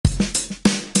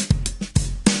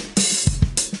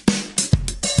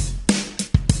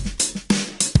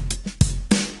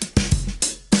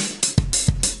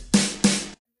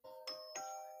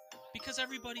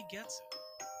everybody gets it.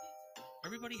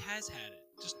 Everybody has had it.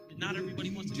 Just not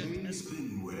everybody wants to get tested.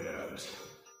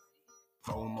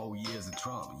 Four more years of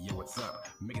Trump, yeah, what's up?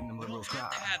 Making them You liberals don't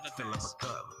have cry. to have a Fill up mask. a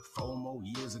cup. 4 more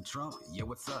years of Trump, yeah,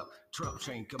 what's up? Trump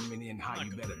train coming in high, not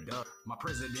you gonna better duck. My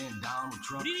president Donald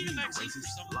Trump, You need a he vaccine for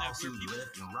racist. something that where Lawsuits people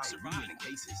left and right, survive. we in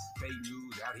cases. Fake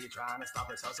news out here trying to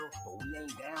stop us hustle, but we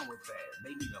ain't down with that.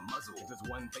 They need a muzzle. If there's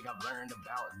one thing I've learned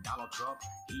about Donald Trump,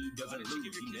 he doesn't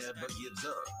lose, he never gives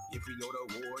up. If we go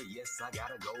to war, yes, I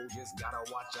gotta go. Just gotta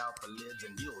watch out for libs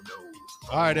and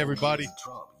dildos. All right, everybody.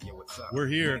 Trump, yeah, what's up? We're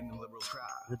here. Making them liberals cry.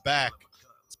 We're back.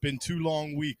 It's been 2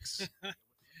 long weeks.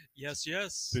 Yes.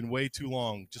 It's been way too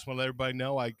long. Just want to let everybody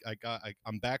know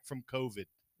I'm back from COVID.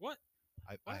 What?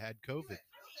 I had COVID.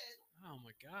 Oh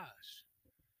my gosh.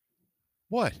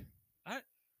 What?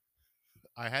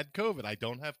 I had COVID. I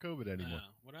don't have COVID anymore.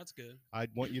 well, that's good. I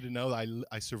want you to know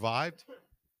I survived.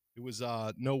 It was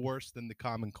no worse than the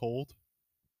common cold.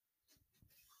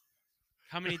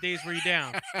 How many days were you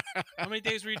down? How many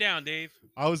days were you down, Dave?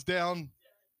 I was down.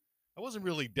 I wasn't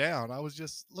really down. I was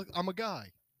just, look, I'm a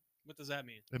guy. What does that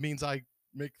mean? It means I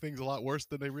make things a lot worse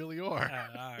than they really are.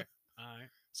 All right.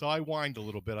 So I whined a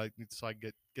little bit. So I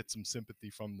get some sympathy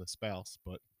from the spouse,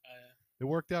 but it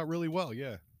worked out really well.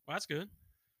 Yeah. Well, that's good.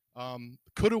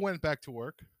 Could have went back to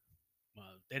work. Well,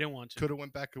 they didn't want you. Could have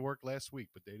went back to work last week,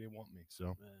 but they didn't want me.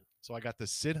 So, Yeah. so I got to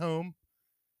sit home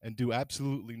and do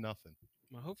absolutely nothing.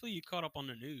 Well, hopefully you caught up on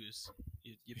the news.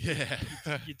 Yeah.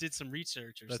 You did some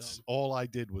research or That's something. all I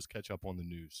did was catch up on the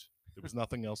news. There was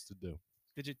nothing else to do.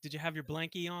 Did you have your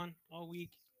blankie on all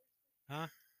week? Huh?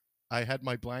 I had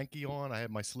my blankie on. I had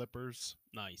my slippers.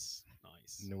 Nice.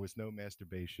 And there was no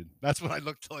masturbation. That's what I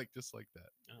looked like, just like that.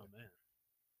 Oh man.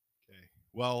 Okay.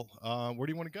 Well, where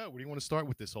do you want to go? Where do you want to start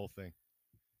with this whole thing?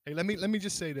 Hey, let me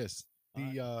just say this.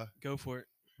 Go for it.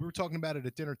 We were talking about it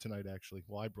at dinner tonight, actually.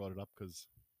 Well, I brought it up because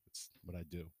it's what I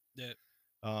do. Yeah.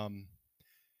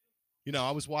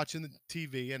 I was watching the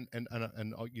TV,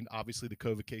 and obviously the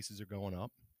COVID cases are going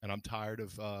up, and I'm tired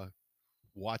of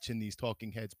watching these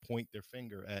talking heads point their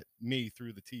finger at me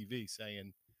through the TV,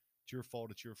 saying it's your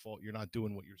fault. You're not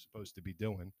doing what you're supposed to be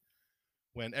doing.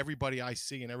 When everybody I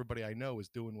see and everybody I know is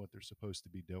doing what they're supposed to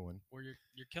be doing. Or you're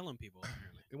killing people.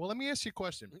 Apparently. Well, let me ask you a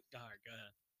question. All right, go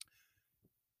ahead.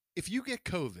 If you get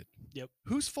COVID, Yep.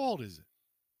 Whose fault is it?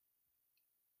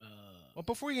 Well,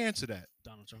 before you answer that,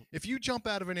 Donald Trump. if you jump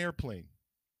out of an airplane,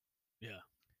 Yeah,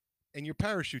 and your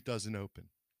parachute doesn't open,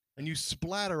 and you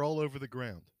splatter all over the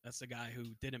ground, that's the guy who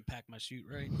didn't pack my chute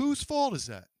right. Whose fault is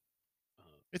that?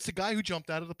 It's the guy who jumped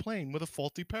out of the plane with a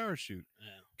faulty parachute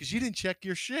because you didn't check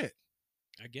your shit.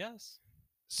 I guess.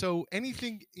 So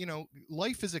anything,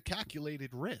 life is a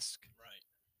calculated risk. Right.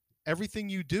 Everything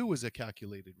you do is a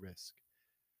calculated risk.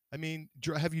 I mean,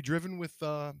 have you driven with?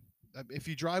 If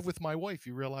you drive with my wife,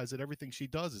 you realize that everything she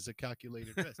does is a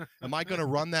calculated risk. Am I going to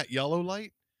run that yellow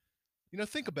light?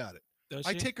 Think about it. Does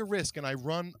I she? take a risk and I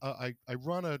run. I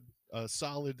run a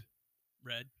solid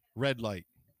red light,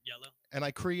 yellow, and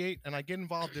I get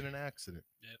involved in an accident.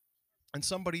 Yep. And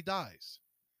somebody dies.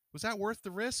 Was that worth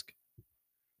the risk?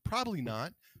 Probably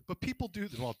not. But people do.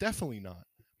 Well, definitely not.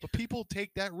 But people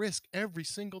take that risk every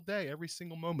single day, every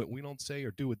single moment. We don't say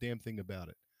or do a damn thing about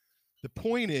it. The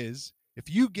point is, if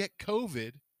you get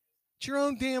COVID, it's your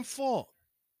own damn fault.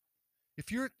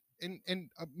 If you're and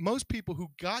most people who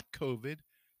got COVID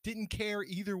didn't care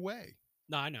either way.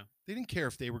 No, I know. They didn't care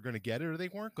if they were going to get it or they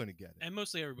weren't going to get it. And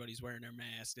mostly everybody's wearing their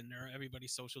mask and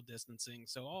everybody's social distancing.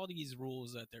 So all these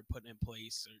rules that they're putting in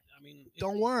place,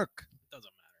 don't work. It doesn't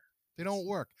matter. They don't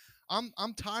work.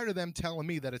 I'm tired of them telling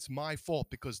me that it's my fault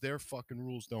because their fucking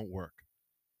rules don't work.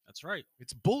 That's right.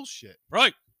 It's bullshit.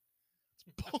 Right.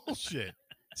 It's bullshit.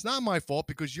 It's not my fault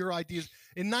because your ideas.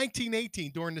 In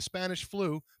 1918, during the Spanish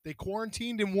flu, they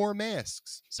quarantined and wore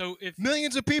masks. So if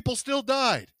millions of people still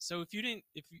died. So if you didn't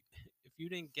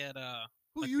get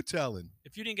who are you telling?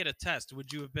 If you didn't get a test,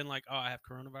 would you have been like, oh, I have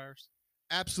coronavirus?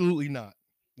 Absolutely not.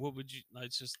 What would you?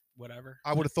 It's just whatever.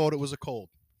 I would have thought it was a cold,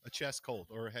 a chest cold,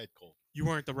 or a head cold. You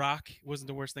weren't The Rock. It wasn't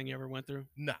the worst thing you ever went through.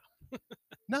 No,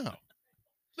 no.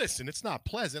 Listen, it's not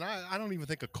pleasant. I don't even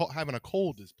think having a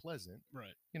cold is pleasant.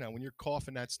 Right. When you're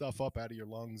coughing that stuff up out of your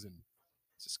lungs, and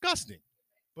it's disgusting.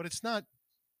 But it's not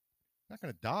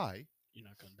going to die. You're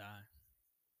not going to die.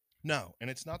 No, and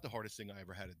it's not the hardest thing I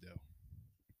ever had to do.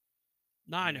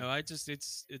 No, I know. I just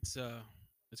it's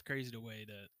crazy the way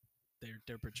that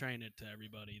they're portraying it to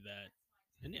everybody that,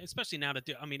 and especially now that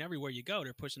everywhere you go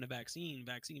they're pushing the vaccine,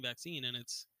 and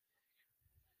it's.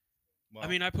 Well,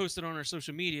 I posted on our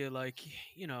social media, like,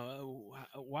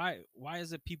 why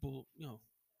is it people,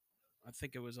 I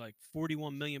think it was like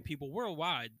 41 million people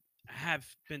worldwide have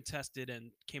been tested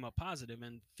and came up positive,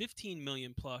 and 15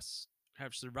 million plus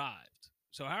have survived.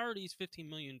 So how are these 15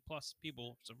 million plus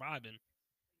people surviving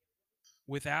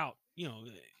without,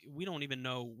 we don't even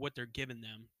know what they're giving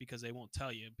them because they won't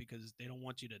tell you because they don't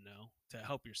want you to know to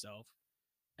help yourself.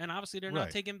 And obviously they're not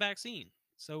Right. taking vaccine.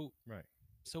 So Right.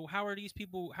 how are these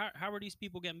people how are these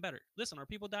people getting better? Listen, are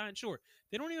people dying? Sure.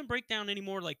 They don't even break down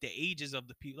anymore like the ages of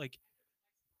the people. Like,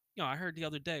 I heard the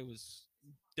other day was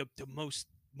the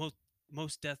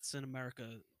most deaths in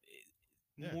America,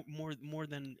 Yeah. more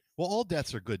than, Well, all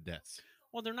deaths are good deaths.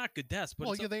 well, they're not good deaths, but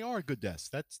Well, yeah, they are good deaths.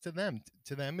 That's to them.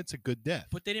 To them, it's a good death.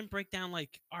 but they didn't break down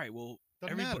like, all right, well,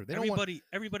 Doesn't matter. They don't want.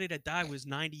 everybody that died was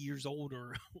 90 years old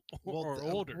or Well, or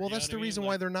older. well, you know that's what the I mean? reason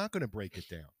why they're not going to break it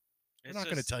down. They're It's not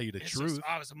going to just tell you the it's truth. Just,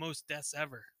 it's the most deaths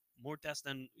ever. More deaths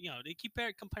than, they keep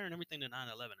comparing everything to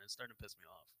 9/11, and it's starting to piss me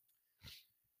off.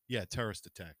 Yeah, terrorist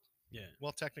attack. Yeah.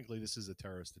 Well, technically, this is a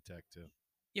terrorist attack too,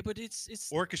 Yeah, but it's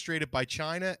orchestrated by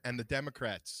China and the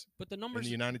Democrats but the in numbers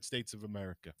the United States of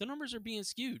America. are being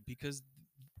skewed because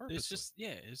Purposely.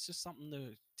 it's just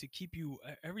something to keep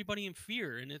everybody in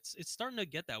fear, and it's starting to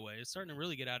get that way. It's starting to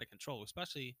really get out of control,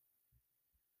 especially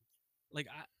like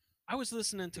I was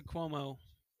listening to Cuomo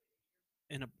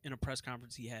in a press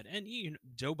conference he had, and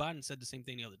Joe Biden said the same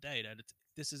thing the other day that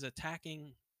this is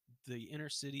attacking the inner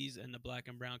cities and the black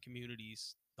and brown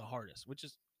communities the hardest, which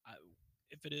is,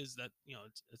 if it is that,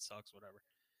 it sucks, whatever,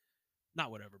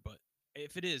 not whatever, but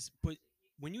if it is, but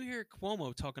when you hear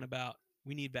Cuomo talking about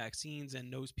we need vaccines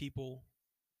and those people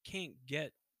can't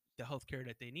get the health care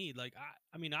that they need, like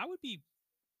I mean, I would be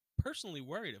personally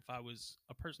worried if I was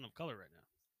a person of color right now,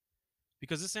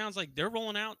 because it sounds like they're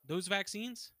rolling out those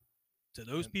vaccines to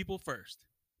those people first.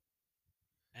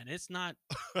 And it's not.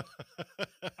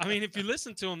 I mean, if you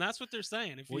listen to them, that's what they're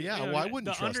saying. If you, Well, yeah. Well, I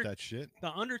wouldn't trust that shit. The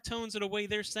undertones of the way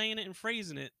they're saying it and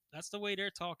phrasing it, that's the way they're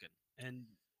talking. And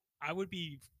I would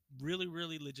be really,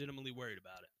 really legitimately worried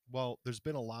about it. Well, there's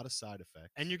been a lot of side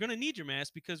effects. And you're going to need your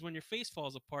mask because when your face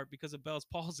falls apart because of Bell's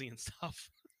palsy and stuff,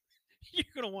 you're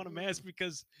going to want a mask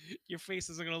because your face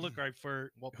isn't going to look right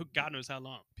for God knows how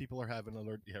long. People are having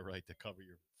yeah, right, to cover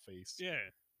your face. Yeah.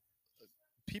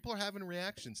 People are having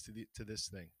reactions to this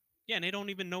thing. Yeah, and they don't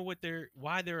even know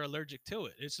why they're allergic to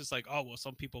it. It's just like, oh, well,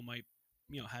 some people might,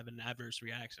 have an adverse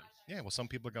reaction. Yeah, well, some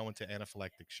people are going to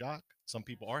anaphylactic shock. Some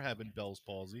people are having Bell's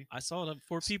palsy. I saw that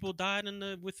 4 people died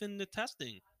within the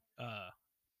testing.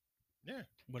 Yeah,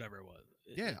 whatever it was.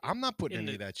 Yeah, I'm not putting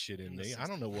any of that shit in me. I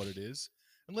don't know what it is.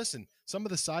 And listen, some of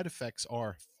the side effects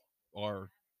are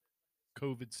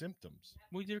COVID symptoms.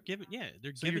 Well, they're giving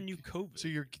you COVID. So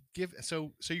you're you're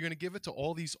going to give it to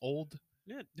all these old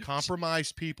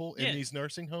compromised people in these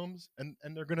nursing homes, and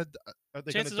they're going to are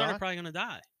they going to die? Chances are they're probably going to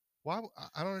die. Why?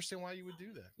 I don't understand why you would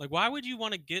do that. Like, why would you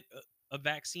want to get a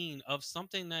vaccine of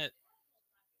something that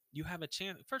you have a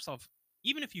chance? First off,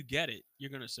 even if you get it, you're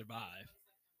going to survive.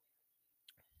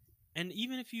 And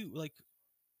even if you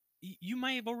you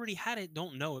might have already had it,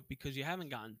 don't know it because you haven't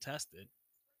gotten tested.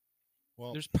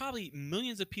 Well, there's probably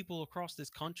millions of people across this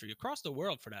country, across the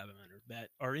world for that matter, that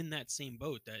are in that same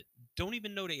boat that don't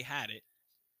even know they had it.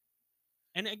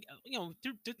 And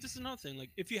this is another thing. Like,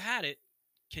 if you had it,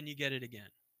 can you get it again?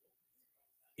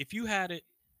 If you had it,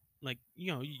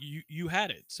 you had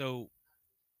it. So,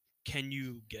 can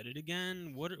you get it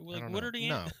again? What are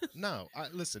the no?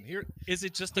 Listen here. Is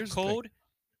it just a code?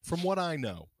 From what I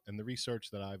know and the research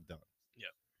that I've done,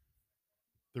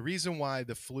 the reason why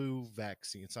the flu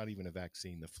vaccine, it's not even a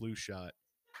vaccine, the flu shot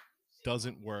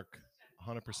doesn't work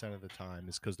 100% of the time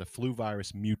is because the flu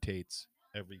virus mutates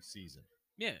every season.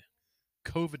 Yeah.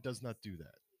 COVID does not do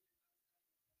that.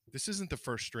 This isn't the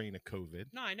first strain of COVID.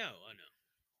 No, I know.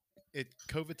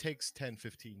 COVID takes 10,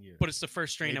 15 years. But it's the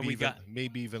first strain that we got.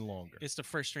 Maybe even longer. It's the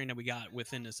first strain that we got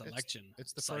within this election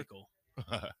it's the cycle.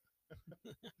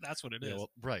 That's what it is. Well,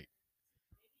 right.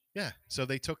 Yeah. So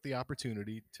they took the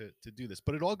opportunity to do this.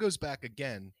 But it all goes back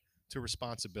again to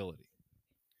responsibility.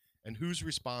 And who's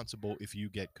responsible if you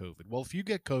get COVID? Well, if you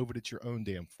get COVID, it's your own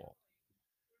damn fault.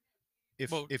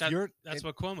 That's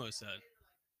what Cuomo said.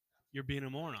 You're being a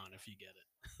moron if you get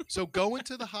it. So go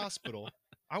into the hospital.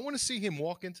 I want to see him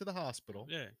walk into the hospital.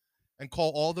 Yeah. And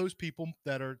call all those people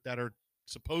that are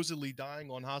supposedly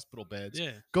dying on hospital beds.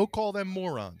 Yeah. Go call them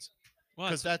morons.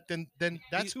 Because well,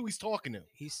 that's who he's talking to.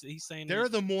 He's saying they're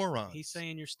the morons. He's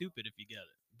saying you're stupid if you get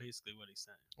it. Basically, what he's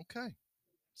saying. Okay.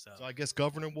 So I guess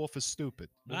Governor Wolf is stupid.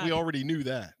 Well, we I already knew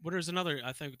that. Well, there's another.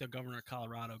 I think the governor of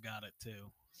Colorado got it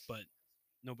too, but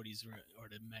nobody's or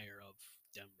the mayor of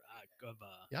Denver.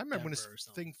 Yeah, I remember when this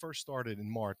thing first started in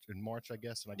March. In March, I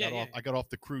guess, and I got off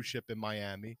the cruise ship in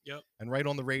Miami. Yep. And right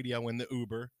on the radio in the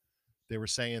Uber, they were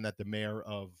saying that the mayor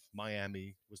of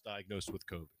Miami was diagnosed with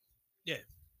COVID. Yeah.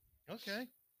 Okay.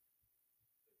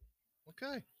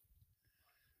 Okay.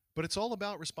 But it's all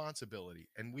about responsibility,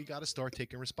 and we got to start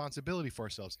taking responsibility for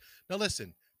ourselves. Now,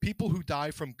 listen, people who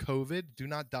die from COVID do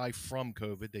not die from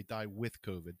COVID. They die with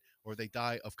COVID, or they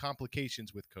die of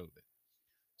complications with COVID.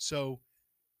 So,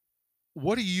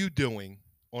 what are you doing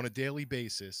on a daily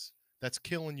basis that's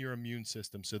killing your immune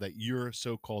system so that you're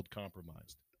so-called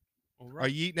compromised? All Are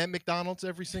right. you eating at McDonald's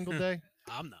every single day?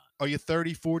 I'm not. Are you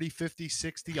 30, 40, 50,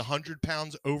 60, 100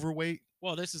 pounds overweight?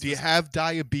 Well, this is Do you the have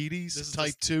diabetes, this is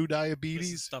type the 2 this is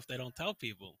diabetes? stuff they don't tell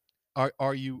people.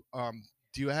 Are you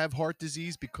do you have heart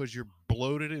disease because you're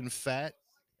bloated and fat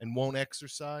and won't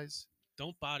exercise?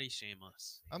 Don't body shame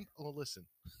us. Well, listen.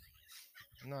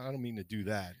 No, I don't mean to do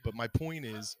that, but my point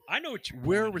is I know what your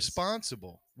we're point is.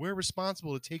 responsible. We're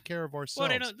responsible to take care of Well, ourselves.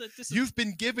 they don't. This is You've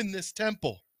been given this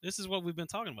temple. this is what we've been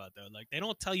talking about though. Like they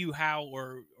don't tell you how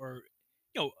or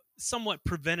somewhat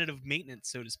preventative maintenance,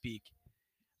 so to speak.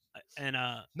 And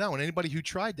No, and anybody who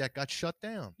tried that got shut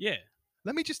down. yeah,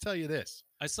 Let me just tell you this.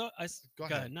 I Go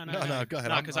ahead. No, No, go ahead.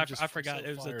 No, I'm because just- I I'm forgot so it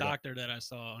was a fired up. doctor that I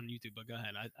saw on YouTube. But go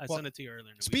ahead. I Well, sent it to you earlier in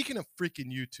the week. Speaking of freaking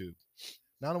YouTube,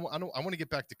 now I want to get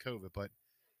back to COVID, but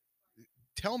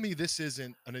tell me this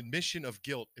isn't an admission of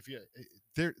guilt. If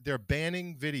they're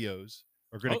banning videos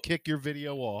or going to kick your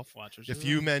video off Watch what if you're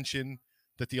you doing. mention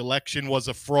that the election was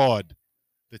a fraud.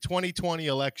 The 2020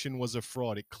 election was a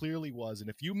fraud. It clearly was. And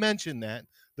if you mention that,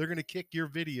 they're going to kick your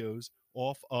videos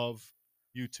off of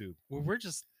YouTube. Well, we're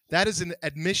just That is an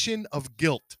admission of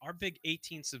guilt. our big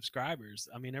 18 subscribers.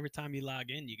 I mean, every time you log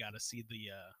in, you got to see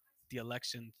the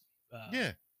election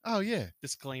Yeah. Oh yeah.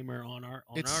 disclaimer on our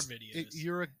videos,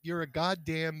 You're a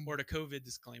goddamn. or the COVID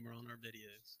disclaimer on our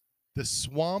videos. The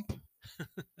swamp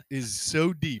is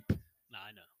so deep. Nah,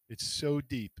 I know It's so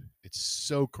deep. It's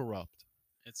so corrupt.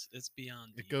 it's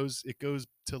beyond. It deep. goes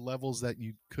to levels that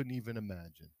you couldn't even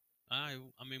imagine. I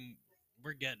mean,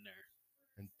 we're getting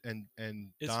there. And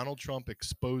It's- Donald Trump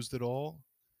exposed it all,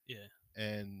 Yeah.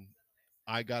 and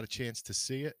I got a chance to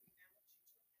see it.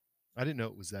 I didn't know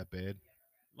it was that bad.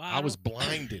 Well, I was don't-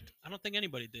 blinded. I don't think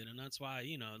anybody did, and that's why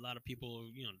a lot of people,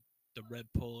 the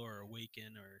red pill or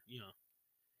awaken, or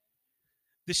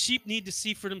the sheep need to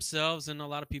see for themselves, and a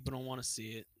lot of people don't want to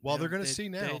see it. Well, They they're don't- gonna see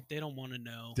now. They don't want to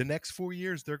know. The next 4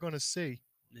 years, they're going to see.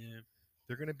 Yeah.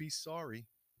 They're going to be sorry.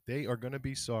 They are going to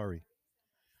be sorry.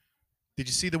 Did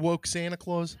you see the woke Santa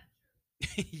Claus?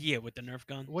 Yeah, with the Nerf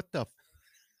gun. What the?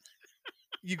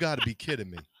 You got to be kidding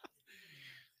me.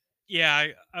 Yeah,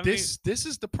 I This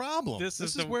is the problem. this This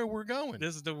is is the- where we're going. mean,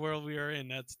 this is the world we are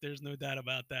in. There's no doubt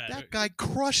about that. That guy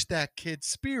crushed that kid's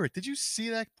spirit. Did you see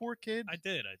that poor kid? I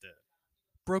did.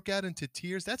 Broke out into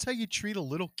tears. That's how you treat a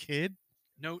little kid?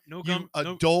 No You gun.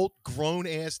 No, adult, grown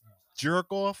ass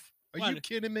jerk off? Are you What?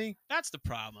 kidding me? that's the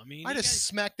problem. I mean, I you just guys-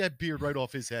 smacked that beard right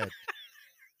off his head.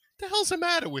 The hell's the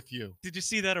matter with you? did you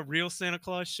see that a real Santa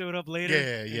Claus showed up later?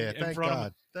 Yeah. and Thank brought him-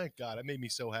 God. Thank God. It made me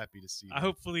so happy to see that.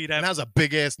 Hopefully And that. that was a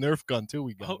big ass Nerf gun too.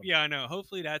 We got. him. Yeah, I know.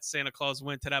 Hopefully that Santa Claus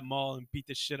went to that mall and beat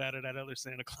the shit out of that other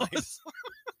Santa Claus.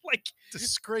 Like,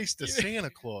 Disgrace to Yeah. Santa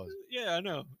Claus. yeah, I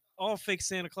know. All fake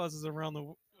Santa Clauses around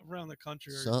the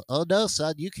country. So, oh no,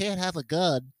 son, you can't have a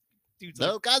gun. Dude's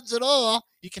No guns at all.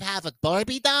 You can have a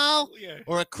Barbie doll yeah.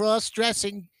 or a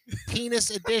cross-dressing penis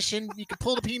edition. You can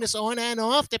pull the penis on and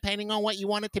off depending on what you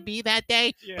want it to be that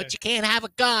day, Yeah. but you can't have a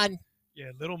gun.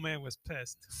 Yeah, little man was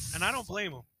pissed, and I don't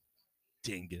blame him.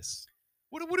 Dingus.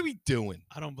 What are we doing?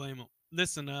 I don't blame him.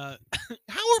 Listen, How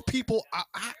are people?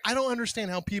 I don't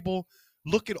understand how people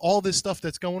look at all this stuff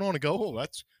that's going on and go, "Oh,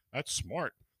 that's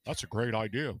smart. That's a great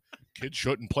idea. Kids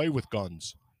shouldn't play with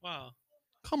guns." wow,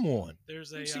 Come on.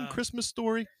 there's You a seen Christmas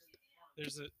Story?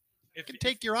 there's a You can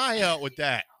take your eye out with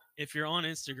that. if you're on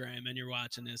Instagram and you're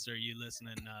watching this or you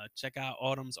listening, check out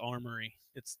Autumn's Armory.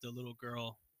 It's the little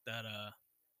girl that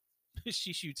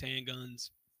she shoots handguns,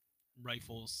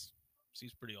 rifles.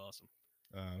 She's pretty awesome.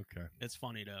 Okay. It's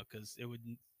funny though, because it would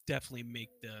definitely make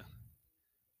the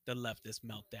leftist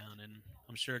meltdown, and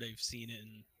I'm sure they've seen it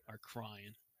and are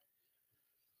crying.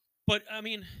 But I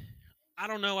mean, I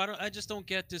don't know. I just don't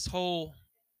get this whole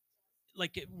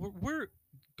we're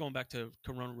going back to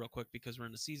Corona real quick because we're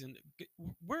in the season.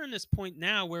 We're in this point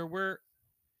now where we're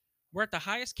at the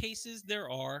highest cases there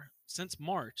are since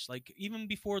March. Like even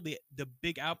before the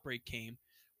big outbreak came,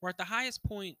 we're at the highest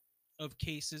point of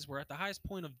cases. We're at the highest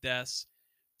point of deaths.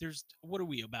 There's what are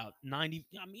we about 90?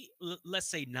 I mean, let's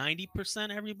say 90%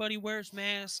 everybody wears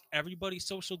masks. Everybody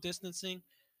social distancing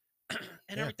and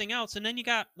Yeah. everything else. And then you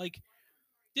got like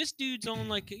this dude's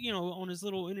on on his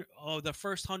little the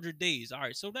first 100 days. All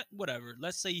right, so that whatever.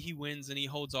 Let's say he wins and he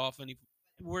holds off and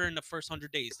we're in the first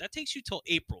 100 days. That takes you till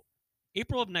April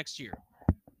of next year.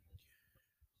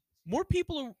 More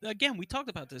people are, again, we talked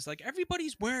about this, like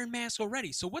everybody's wearing masks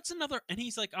already, so what's another? And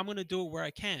he's like, I'm gonna do it where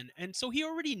I can. And so he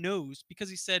already knows, because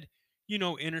he said,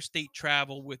 interstate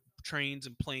travel with trains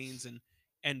and planes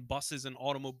and buses and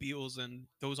automobiles, and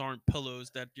those aren't pillows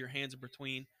that your hands are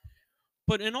between.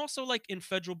 But and also like in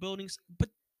federal buildings, but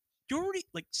you're already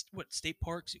like what, state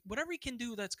parks, whatever you can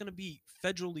do that's going to be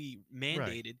federally Right.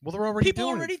 mandated. Well, they're already People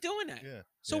doing are already it. doing that. Yeah.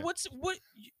 So yeah. what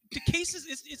the case is?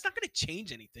 It's not going to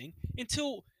change anything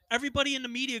until everybody in the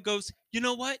media goes, you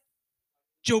know what?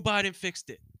 Joe Biden fixed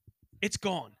it. It's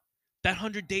gone. That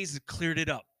 100 days has cleared it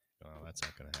up. Oh, that's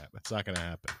not going to happen. That's not going to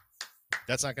happen.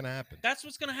 That's not going to happen. That's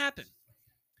what's going to happen.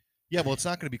 Yeah, well, it's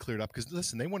not going to be cleared up because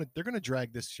listen, they're going to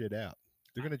drag this shit out.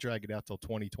 They're going to drag it out till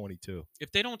 2022.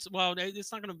 If they don't, well,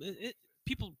 it's not going to.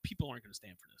 People aren't going to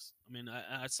stand for this. I mean,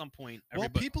 at some point, Well,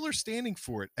 people are standing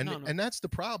for it, and No. and that's the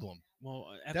problem. Well,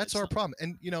 That's our problem.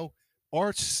 And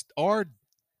our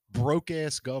broke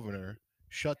ass governor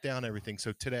shut down everything.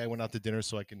 So today I went out to dinner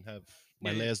so I can have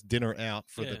my Yeah. last dinner out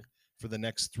for Yeah. the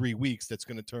next 3 weeks. That's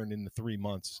going to turn into 3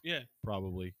 months. Yeah.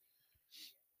 Probably.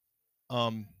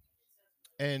 And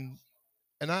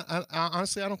I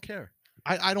honestly I don't care.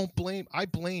 I don't blame. I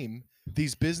blame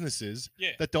these businesses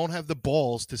Yeah. that don't have the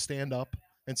balls to stand up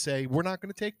and say we're not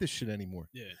going to take this shit anymore.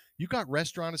 Yeah. You got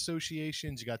restaurant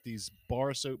associations, you got these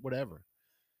bars, whatever.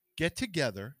 Get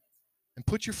together and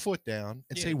put your foot down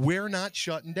and Yeah. say we're not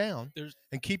shutting down. There's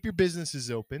And keep your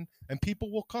businesses open, and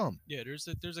people will come. Yeah, there's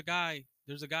a guy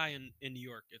in New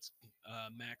York. It's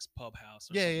Max Pub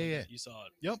House. Or Yeah, something yeah, like yeah. that. You saw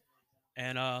it. Yep.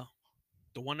 And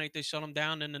the one night they shut him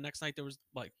down, and the next night there was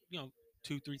like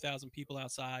 2,000-3,000 people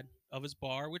outside of his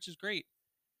bar, which is great.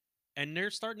 And they're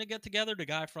starting to get together. The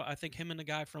guy from, I think him and the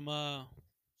guy from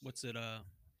what's it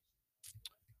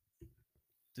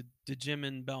the gym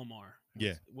in Belmar.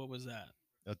 Yeah. What was that?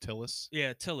 Attilas.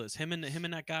 Yeah, Tillis. Him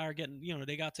and that guy are getting,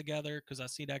 they got together because I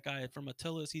see that guy from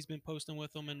Attilas. He's been posting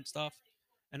with them and stuff,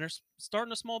 and they're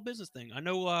starting a small business thing. I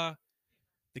know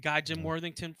the guy Jim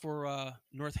Worthington for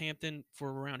Northampton,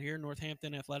 for around here,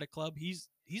 Northampton Athletic Club. He's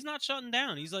not shutting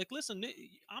down. He's like, listen,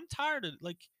 I'm tired of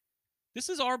this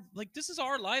is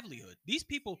our livelihood. These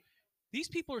people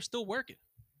are still working.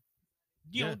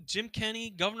 You know, Jim Kenney,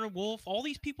 Governor Wolf, all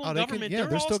these people in government,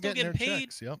 they're all still getting their paid.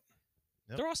 checks. Yep.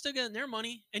 They're all still getting their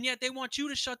money, and yet they want you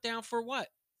to shut down for what?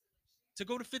 To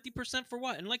go to 50% for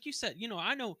what? And like you said,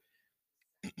 I know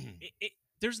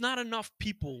there's not enough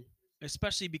people,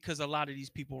 especially because a lot of these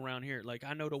people around here, like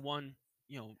I know the one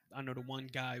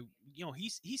guy,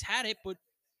 he's had it, but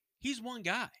he's one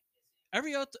guy.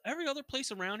 Every other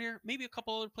place around here, maybe a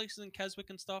couple other places in Keswick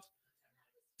and stuff,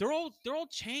 they're all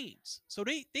chains, so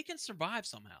they can survive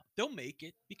somehow. They'll make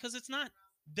it because it's not.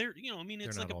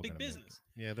 It's like a big business.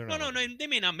 Yeah, they're not. No, they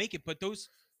may not make it, but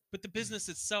the business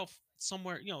itself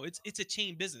somewhere, it's a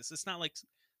chain business. It's not like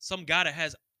some guy that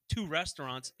has 2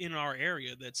 restaurants in our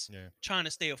area that's trying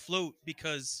to stay afloat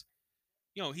because,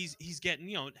 he's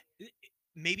getting,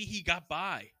 maybe he got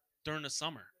by during the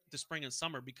spring and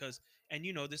summer because, and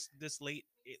this late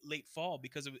fall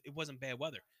because it wasn't bad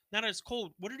weather. Now that it's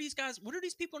cold, what are these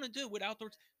people going to do with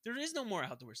outdoors? There is no more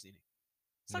outdoor seating.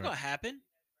 It's not going to happen.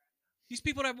 These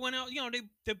people that went out,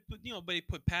 they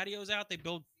put patios out, they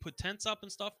put tents up and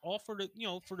stuff, all for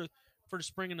the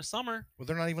spring and the summer. Well,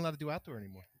 they're not even allowed to do outdoor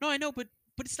anymore. No, I know, but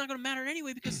it's not going to matter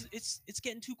anyway because it's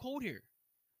getting too cold here.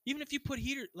 Even if you put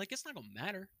heater, it's not going to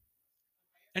matter.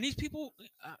 And these people,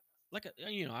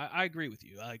 I agree with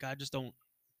you. I just don't.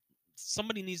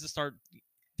 Somebody needs to start.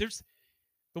 There's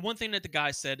the one thing that the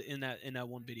guy said in that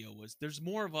one video was, "There's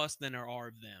more of us than there are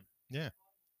of them." Yeah.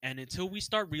 And until we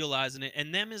start realizing it,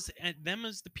 and them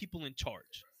as the people in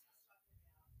charge.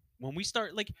 When we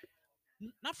start,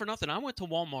 not for nothing, I went to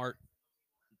Walmart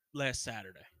last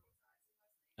Saturday,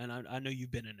 and I know you've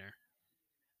been in there.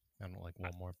 I don't like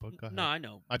Walmart, but go ahead. No, I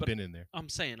know. I've been in there. I'm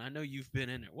saying I know you've been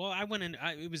in there. Well, I went in.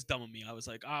 It was dumb of me. I was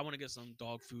like, I want to get some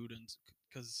dog food, and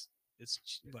because it's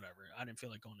whatever. I didn't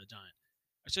feel like going to Giant.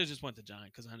 I should have just went to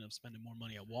Giant because I ended up spending more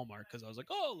money at Walmart because I was like,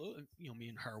 oh, me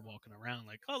and her walking around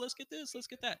like, oh, let's get this, let's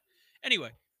get that. Anyway,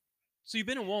 so you've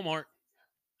been in Walmart,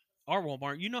 our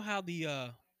Walmart. You know how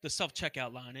the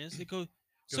self-checkout line is. It goes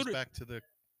back to the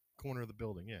corner of the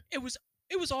building. Yeah. It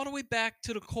was all the way back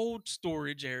to the cold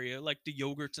storage area, like the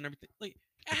yogurts and everything. Like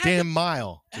a damn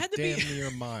mile. It had to damn be near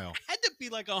a mile. Had to be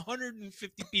like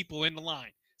 150 people in the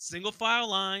line, single file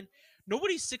line.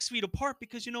 Nobody's 6 feet apart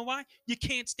because you know why? You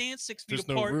can't stand 6 feet There's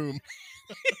apart. no room.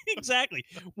 Exactly.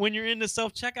 When you're in the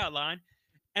self-checkout line.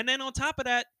 And then on top of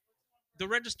that, the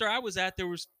register I was at, there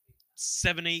was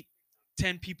 7, 8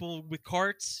 10 people with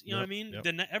carts. You know what I Yep, mean? yep.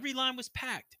 Then every line was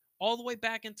packed all the way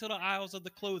back into the aisles of the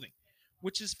clothing,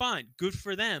 which is fine. Good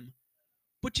for them.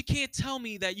 But you can't tell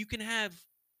me that you can have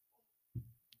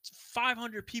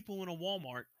 500 people in a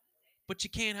Walmart, but you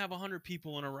can't have 100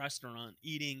 people in a restaurant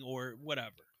eating or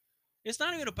whatever. It's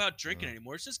not even about drinking No.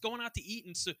 anymore. It's just going out to eat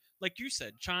and, so, like you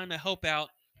said, trying to help out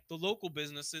the local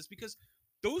businesses because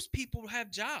those people have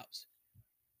jobs.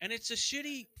 And it's a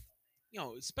shitty,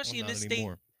 Well, especially in not this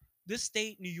anymore.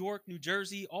 state, New York, New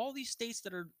Jersey, all these states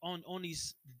that are on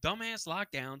these dumbass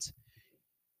lockdowns.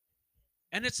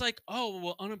 And it's like, oh,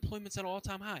 well, unemployment's at an all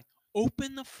time high.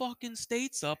 Open the fucking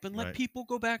states up and let Right. people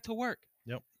go back to work.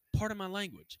 Yep. Part of my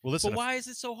language. Well, listen, but why is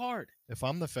it so hard? If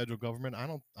I'm the federal government,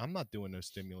 I'm not doing no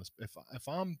stimulus. If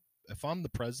I'm the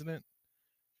president,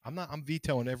 I'm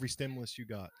vetoing every stimulus you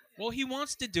got. Well, he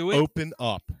wants to do it. Open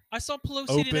up. I saw Pelosi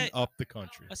Open today. up the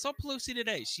country. I saw Pelosi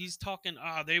today. She's talking,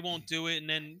 they won't do it. And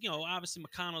then, obviously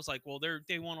McConnell's like, well,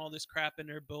 they want all this crap in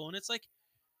their bill. And it's like,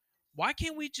 why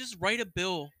can't we just write a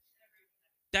bill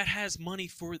that has money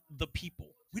for the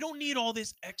people? We don't need all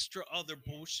this extra other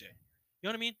bullshit. You know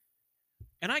what I mean?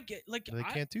 And I get, like, They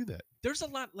can't do that. There's a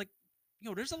lot, like,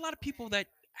 there's a lot of people that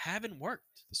haven't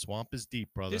worked The swamp is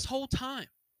deep, brother. this whole time.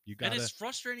 You And gotta. it's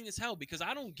frustrating as hell because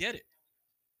I don't get it.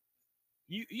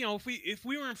 If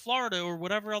we were in Florida or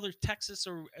whatever other Texas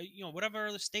or whatever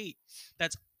other state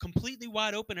that's completely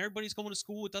wide open, everybody's going to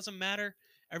school, it doesn't matter,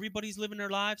 everybody's living their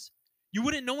lives, you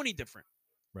wouldn't know any different.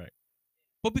 Right.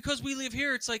 But because we live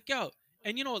here, it's like,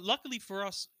 and luckily for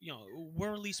us,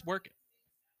 we're at least working.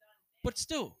 But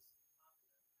still,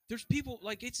 there's people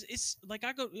like it's like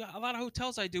I go a lot of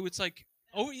hotels I do. It's like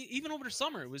even over the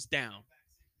summer it was down.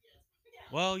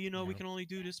 Well, we can only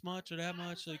do this much or that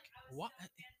much. Like what?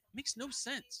 It makes no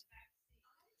sense.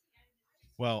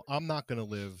 Well, I'm not gonna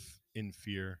live in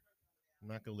fear. I'm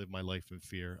not gonna live my life in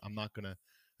fear. I'm not gonna.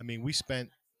 I mean, we spent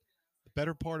the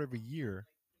better part of a year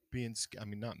being. I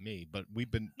mean, not me, but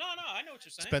we've been No, I know what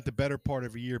you're saying. spent the better part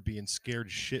of a year being scared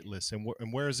shitless.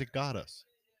 And where has it got us?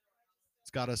 It's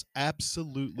got us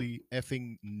absolutely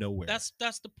effing nowhere. That's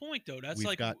the point, though. That's We've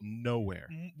like got nowhere.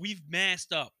 we've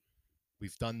masked up.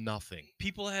 We've done nothing.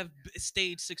 People have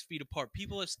stayed 6 feet apart.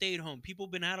 People have stayed home. People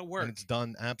have been out of work. And it's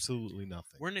done absolutely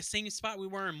nothing. We're in the same spot we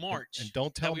were in March. And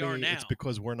don't tell we are me now. it's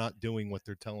because we're not doing what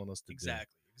they're telling us to Exactly.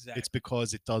 do. It's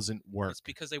because it doesn't work. It's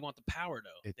because they want the power,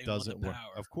 though. It They doesn't want the work.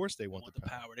 power. Of course they They want want the the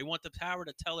power. power. They want the power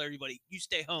to tell everybody, you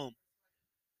stay home.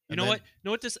 You And know then- what? You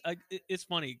know what? It's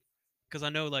funny because I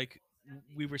know, like,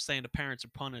 we were saying the parents are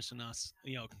punishing us,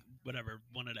 whatever,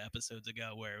 one of the episodes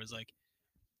ago where it was like,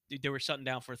 they were shutting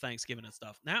down for Thanksgiving and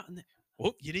stuff. Now,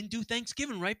 you didn't do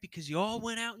Thanksgiving, right? Because you all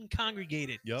went out and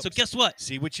congregated. Yep. So guess what?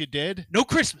 See what you did? No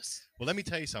Christmas. Well, let me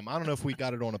tell you something. I don't know if we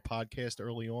got it on a podcast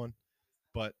early on,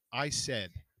 but I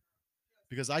said,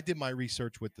 because I did my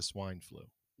research with the swine flu,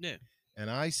 Yeah. and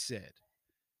I said,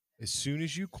 as soon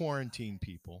as you quarantine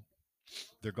people,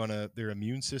 their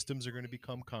immune systems are going to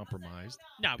become compromised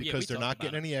No, because they're not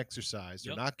getting any exercise,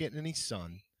 they're Yep. not getting any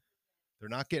sun, they're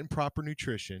not getting proper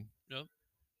nutrition. Yep.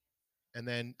 And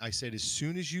then I said, as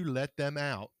soon as you let them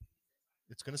out,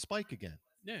 it's going to spike again.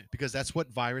 Yeah. Because that's what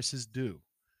viruses do.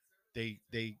 They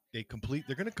complete.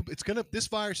 This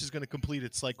virus is going to complete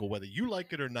its cycle, whether you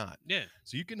like it or not. Yeah.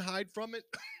 So you can hide from it,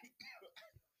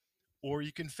 or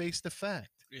you can face the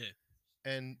fact. Yeah.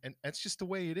 And that's just the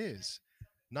way it is.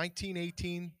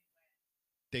 1918,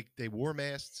 they wore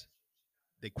masks,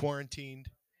 they quarantined,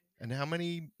 and how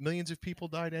many millions of people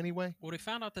died anyway? Well, they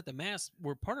found out that the masks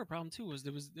were part of the problem too. Was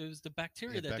there was the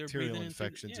bacteria that they were bacterial breathing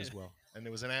infections in as well, and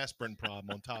there was an aspirin problem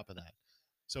on top of that.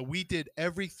 So we did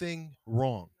everything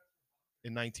wrong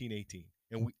in 1918,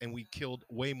 and we killed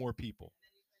way more people.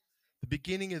 The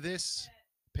beginning of this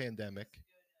pandemic,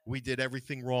 we did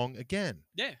everything wrong again.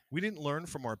 Yeah. We didn't learn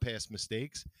from our past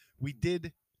mistakes. We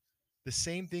did the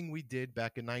same thing we did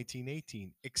back in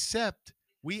 1918, except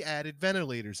we added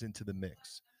ventilators into the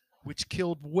mix, which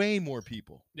killed way more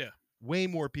people. Yeah. Way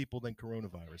more people than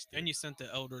coronavirus did. And you sent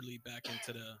the elderly back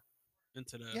into the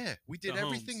Yeah, we did the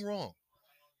everything homes. wrong.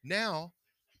 Now,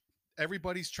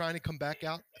 everybody's trying to come back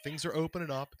out. Things are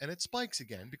opening up, and it spikes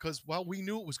again because, well, we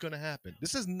knew it was going to happen.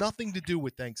 This has nothing to do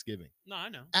with Thanksgiving. No, I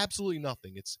know. Absolutely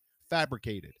nothing. It's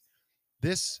fabricated.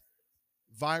 This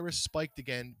virus spiked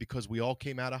again because we all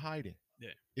came out of hiding. Yeah.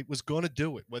 It was going to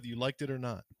do it, whether you liked it or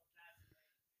not.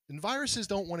 And viruses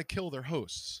don't want to kill their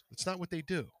hosts. It's not what they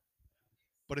do.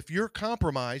 But if you're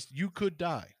compromised, you could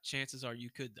die. Chances are you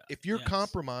could die. If you're Yes.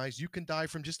 compromised, you can die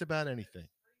from just about anything.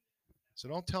 So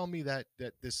don't tell me that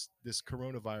this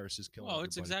coronavirus is killing Well,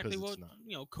 it's everybody, 'cause exactly what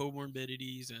it's not.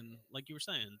 comorbidities and, like you were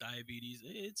saying, diabetes.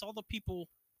 It's all the people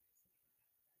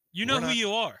You We're know who not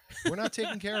you are. we're not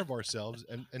taking care of ourselves,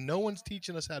 and no one's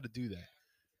teaching us how to do that.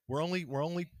 We're only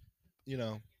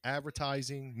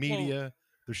advertising, Well, media,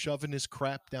 they're shoving this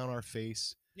crap down our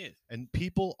face, yeah. and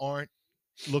people aren't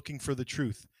looking for the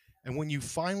truth. And when you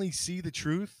finally see the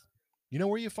truth, you know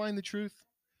where you find the truth?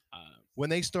 Uh, When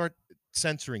they start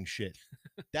censoring shit.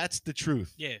 That's the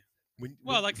truth. yeah. When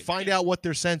Like find yeah, out what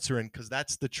they're censoring, because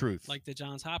that's the truth. like the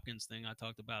Johns Hopkins thing I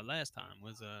talked about last time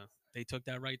was they took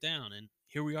that right down, and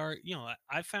here we are.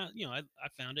 I found I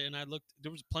found it, and I looked.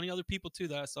 There was plenty of other people too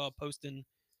that I saw posting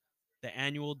the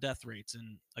annual death rates,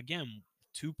 and again,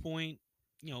 2.8,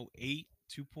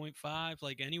 2.5,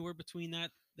 like anywhere between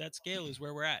that scale is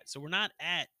where we're at. So we're not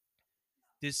at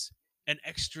this an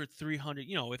extra 300.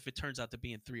 If it turns out to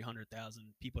be in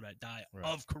 300,000 people that die Right.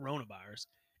 of coronavirus,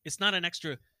 it's not an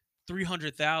extra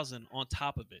 300,000 on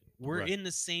top of it. We're Right. in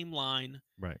the same line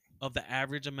Right. of the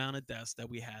average amount of deaths that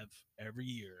we have every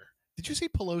year. Did you see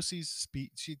Pelosi's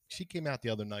speech? She came out the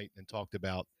other night and talked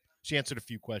about. She answered a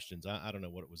few questions. I don't know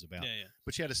what it was about, Yeah.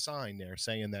 but she had a sign there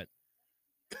saying that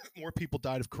more people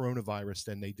died of coronavirus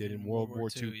than they did in World War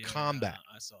II yeah, combat.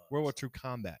 I saw it. World War II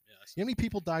combat. Yeah, I saw You know how many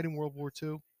people died in World War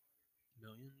II?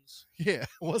 millions. Yeah,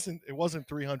 it wasn't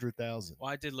 300,000 Well,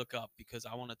 I did look up because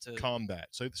I wanted to. combat.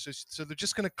 So they're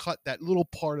just going to cut that little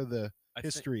part of the I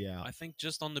history out. I think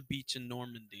just on the beach in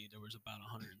Normandy, there was about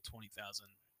 120,000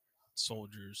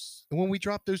 soldiers. And when we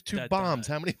dropped those two that bombs,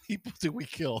 died. how many people did we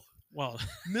kill? Well,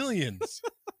 Millions.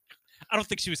 I don't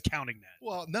think she was counting that.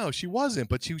 Well, no, she wasn't,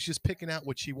 but she was just picking out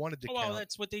what she wanted to Well, count.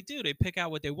 that's what they do. They pick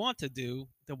out what they want to do,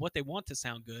 what they want to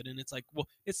sound good, and it's like, well,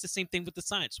 it's the same thing with the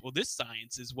science. Well, this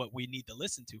science is what we need to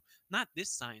listen to, not this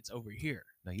science over here.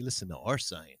 Now you listen to our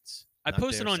science. I not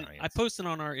posted their on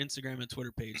science. our Instagram and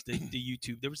Twitter page, the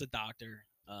YouTube. There was a doctor,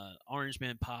 Orange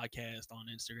Man Podcast on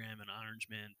Instagram and Orange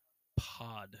Man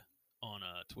Pod on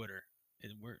Twitter,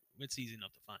 and it's easy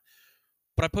enough to find.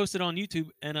 But I posted on YouTube,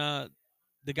 and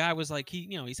the guy was like,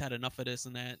 he's had enough of this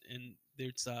and that, and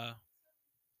there's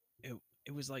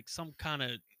it was like some kind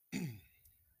of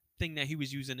thing that he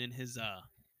was using in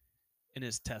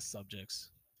his test subjects.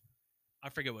 I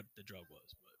forget what the drug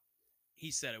was, but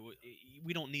he said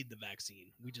we don't need the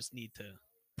vaccine. We just need to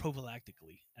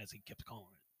prophylactically, as he kept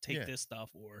calling it, take Yeah. this stuff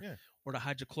or Yeah. or the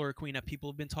hydrochloroquine that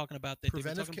people have been talking about. That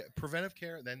preventive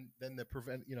care, then the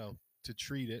prevent, to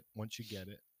treat it once you get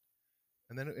it,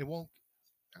 and then it won't.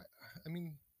 I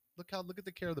mean, look at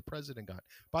the care the president got.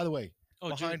 By the way,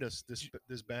 behind us,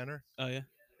 this banner, Oh yeah.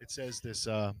 it says this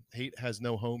hate has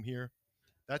no home here.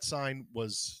 That sign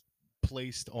was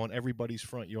placed on everybody's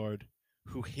front yard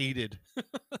who hated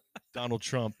Donald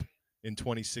Trump in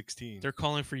 2016. They're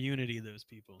calling for unity. Those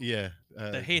people. Yeah,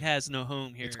 The hate has no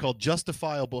home here. it's called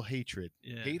justifiable hatred.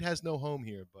 Yeah. Hate has no home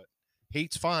here, but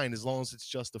hate's fine as long as it's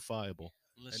justifiable,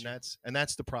 and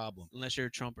that's the problem. Unless you're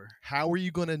a Trumper. How are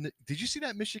you going to? Did you see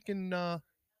that Michigan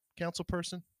council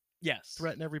person Yes.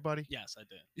 threaten everybody? Yes, I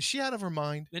did. Is she out of her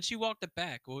mind? Then she walked it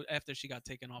back after she got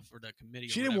taken off for the committee.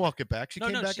 She didn't walk it back. She No,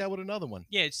 came no, back she- out with another one.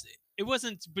 Yeah, it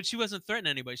wasn't, but she wasn't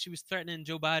threatening anybody. She was threatening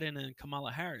Joe Biden and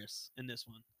Kamala Harris in this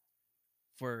one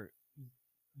for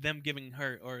them giving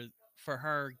her, or for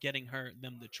her getting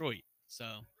them Detroit.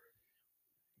 So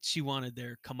she wanted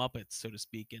their comeuppance, so to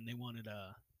speak, and they wanted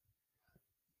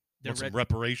their Want some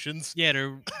reparations. yeah,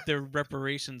 their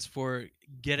reparations for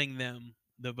getting them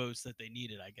the votes that they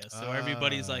needed, I guess. So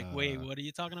everybody's like, "Wait, what are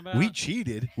you talking about?" We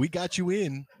cheated. We got you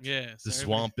in. Yeah, so The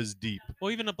swamp is deep.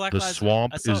 Well, even the Black The Lives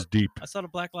swamp I saw, is deep. I saw the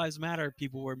Black Lives Matter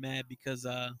people were mad because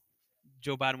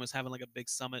Joe Biden was having like a big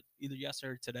summit either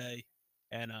yesterday or today,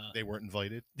 and They weren't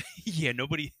invited. yeah,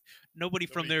 nobody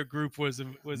from their group was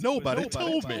Nobody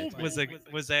told me.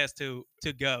 was asked to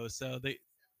go. So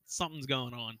something's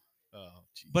going on. Oh,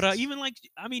 But Jesus. even like,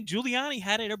 I mean, Giuliani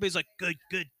had it. Everybody's like, good,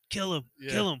 kill him,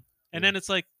 Yeah. kill him. And Yeah. then it's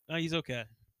like, oh, he's okay.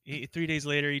 3 days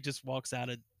later, he just walks out.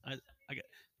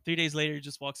 3 days later, he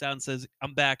just walks out and says,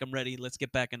 "I'm back. I'm ready. Let's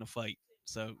get back in the fight."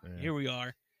 So Yeah. here we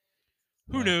are.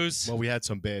 Who Well- knows? Well, we had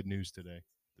some bad news today.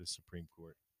 The Supreme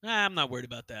Court. I'm not worried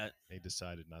about that. They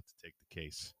decided not to take the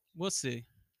case. We'll see.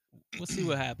 We'll see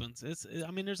what happens.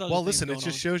 I mean, there's other Well, things listen, it going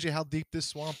just on. shows you how deep this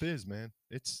swamp is, man.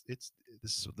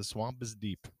 The swamp is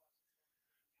deep.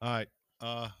 All right.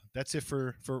 That's it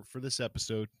for this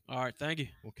episode. All right, thank you.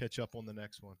 We'll catch up on the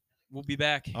next one. We'll be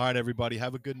back. All right, everybody.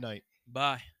 Have a good night.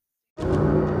 Bye.